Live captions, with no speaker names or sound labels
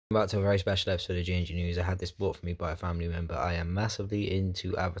Back to a very special episode of Ginger News. I had this bought for me by a family member. I am massively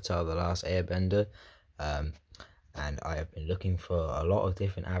into Avatar The Last Airbender, and I have been looking for a lot of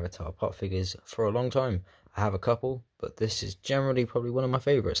different Avatar pop figures for a long time. I have a couple, but this is generally probably one of my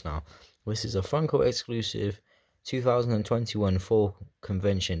favourites now. This is a Funko exclusive 2021 Fall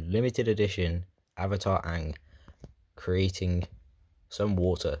Convention limited edition Avatar Aang creating some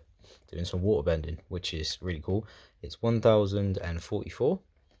water, doing some water bending, which is really cool. It's 1044.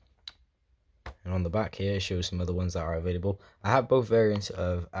 And on the back here, it shows some other ones that are available. I have both variants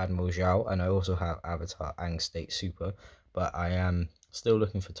of Admiral Zhao, and I also have Avatar Aang State Super, but I am still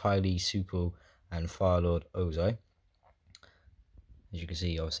looking for Ty Lee, Zuko, and Far-Lord Ozai. As you can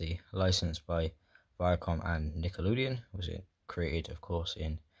see, obviously, licensed by Viacom and Nickelodeon. Was it created, of course,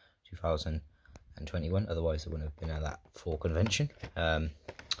 in 2021, otherwise it wouldn't have been at that full convention. I'm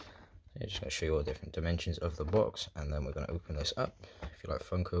just going to show you all the different dimensions of the box, and then we're going to open this up. If you like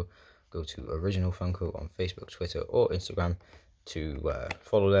Funko, go to Original Funko on Facebook, Twitter, or Instagram to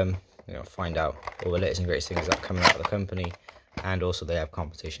follow them. Find out all the latest and greatest things that are coming out of the company, and also they have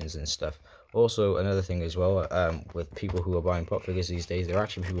competitions and stuff. Also, another thing as well, with people who are buying pop figures these days, there are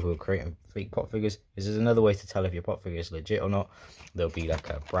actually people who are creating fake pop figures. This is another way to tell if your pop figure is legit or not. There'll be like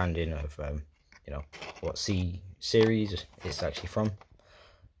a branding of what series it's actually from.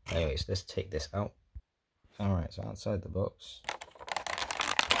 Anyways, let's take this out. Alright, so outside the box,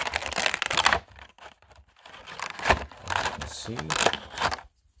 see,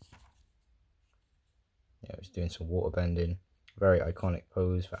 it's doing some water bending. Very iconic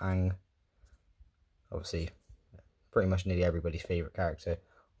pose for Aang. Obviously, pretty much nearly everybody's favorite character,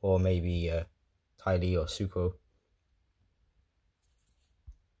 or maybe Ty Lee or Zuko.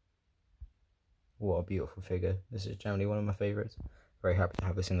 What a beautiful figure. This is generally one of my favorites. Very happy to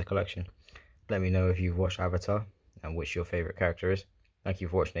have this in the collection. Let me know if you've watched Avatar and which your favorite character is. Thank you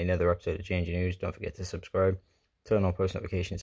for watching another episode of Ginger News. Don't forget to subscribe, turn on post notifications,